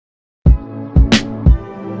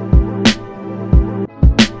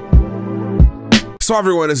So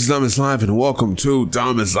everyone, this is DomisLive and welcome to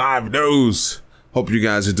DomisLive News. Hope you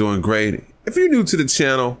guys are doing great. If you're new to the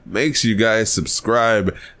channel, make sure you guys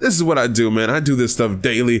subscribe. This is what I do, man. I do this stuff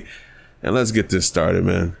daily. And let's get this started,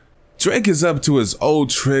 man. Drake is up to his old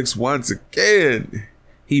tricks once again.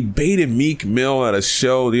 He baited Meek Mill at a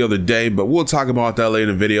show the other day, but we'll talk about that later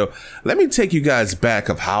in the video. Let me take you guys back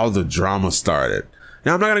of how the drama started.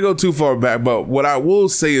 Now, I'm not going to go too far back, but what I will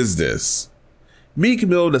say is this. Meek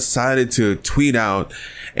Mill decided to tweet out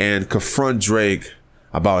and confront Drake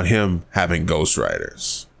about him having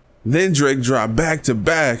ghostwriters. Then Drake dropped back to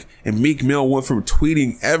back, and Meek Mill went from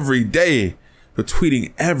tweeting every day to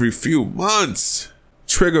tweeting every few months.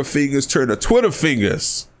 Trigger fingers turned to Twitter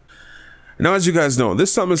fingers. Now, as you guys know,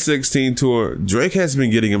 this Summer 16 tour, Drake has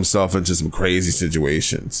been getting himself into some crazy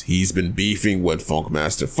situations. He's been beefing with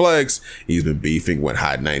Funkmaster Flex. He's been beefing with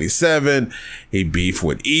Hot 97. He beefed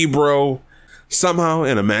with Ebro. Somehow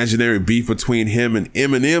an imaginary beef between him and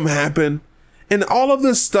Eminem happened. And all of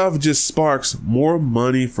this stuff just sparks more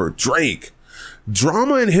money for Drake.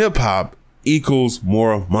 Drama in hip hop equals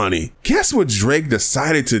more money. Guess what Drake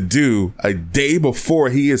decided to do a day before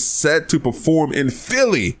he is set to perform in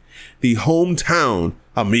Philly, the hometown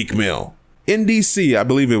of Meek Mill. In DC, I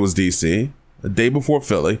believe it was DC, a day before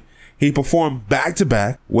Philly, he performed Back to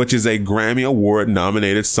Back, which is a Grammy Award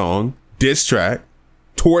nominated song, diss track,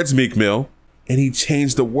 towards Meek Mill. And he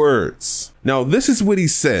changed the words. Now, this is what he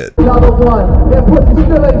said.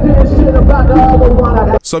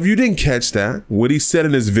 So if you didn't catch that, what he said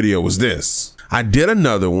in this video was this. I did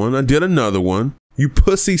another one. You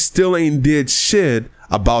pussy still ain't did shit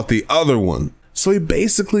about the other one. So he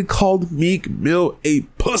basically called Meek Mill a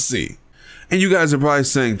pussy. And you guys are probably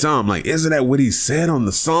saying, Tom, like, isn't that what he said on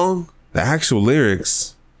the song? The actual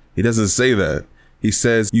lyrics, he doesn't say that. He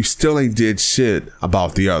says, you still ain't did shit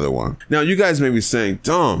about the other one. Now, you guys may be saying,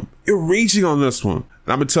 Dom, you're reaching on this one.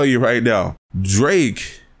 And I'm going to tell you right now,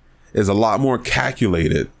 Drake is a lot more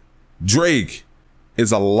calculated. Drake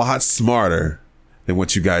is a lot smarter than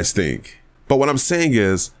what you guys think. But what I'm saying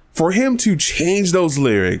is, for him to change those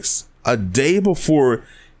lyrics a day before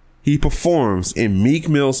he performs in Meek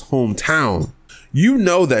Mill's hometown, you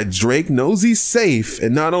know that Drake knows he's safe.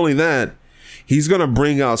 And not only that, he's going to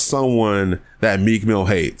bring out someone that Meek Mill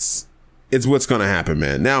hates. It's what's going to happen,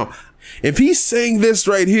 man. Now, if he's saying this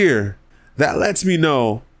right here, that lets me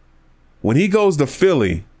know when he goes to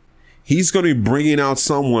Philly, he's going to be bringing out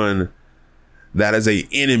someone that is an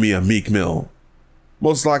enemy of Meek Mill.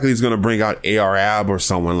 Most likely he's going to bring out A.R.A.B. or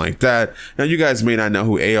someone like that. Now, you guys may not know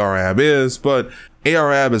who A.R.A.B. is, but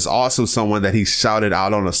A.R.A.B. is also someone that he shouted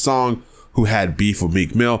out on a song who had beef with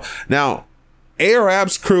Meek Mill. Now,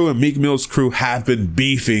 A.R.A.B.'s crew and Meek Mill's crew have been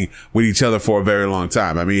beefing with each other for a very long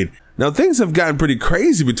time. I mean, now things have gotten pretty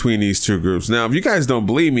crazy between these two groups. Now, if you guys don't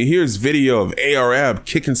believe me, here's video of A.R.A.B.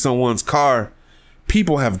 kicking someone's car.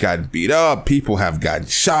 People have gotten beat up. People have gotten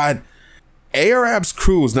shot. A.R.A.B.'s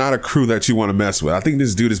crew is not a crew that you want to mess with. I think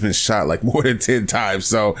this dude has been shot like more than 10 times.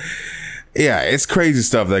 So, yeah, it's crazy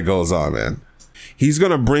stuff that goes on, man. He's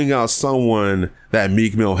going to bring out someone that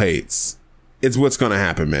Meek Mill hates. It's what's going to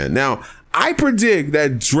happen, man. Now, I predict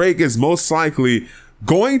that Drake is most likely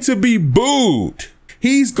going to be booed.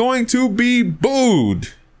 He's going to be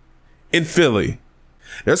booed in Philly.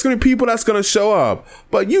 There's going to be people that's going to show up,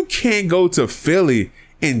 but you can't go to Philly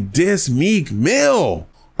and diss Meek Mill.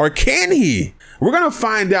 Or can he? We're going to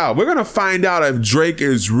find out. We're going to find out if Drake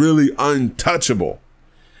is really untouchable.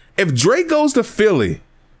 If Drake goes to Philly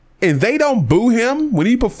and they don't boo him when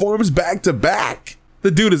he performs back to back,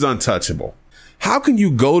 the dude is untouchable. How can you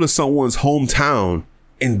go to someone's hometown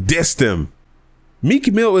and diss them?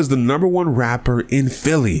 Meek Mill is the #1 rapper in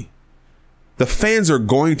Philly. The fans are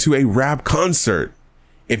going to a rap concert.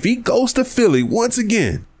 If he goes to Philly once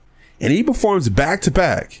again and he performs back to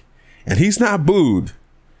back and he's not booed,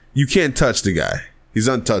 you can't touch the guy. He's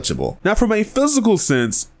untouchable. Now, from a physical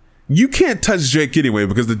sense, you can't touch Drake anyway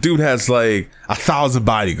because the dude has like 1,000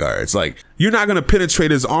 bodyguards. Like, you're not going to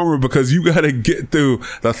penetrate his armor because you got to get through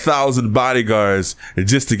the 1,000 bodyguards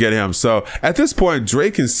just to get him. So at this point,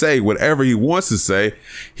 Drake can say whatever he wants to say.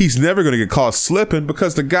 He's never going to get caught slipping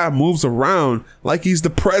because the guy moves around like he's the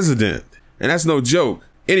president. And that's no joke.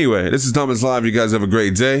 Anyway, this is DomisLive. You guys have a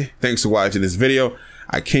great day. Thanks for watching this video.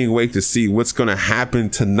 I can't wait to see what's going to happen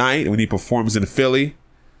tonight when he performs in Philly.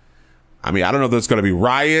 I mean, I don't know if there's going to be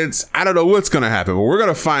riots. I don't know what's going to happen, but we're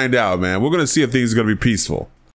going to find out, man. We're going to see if things are going to be peaceful.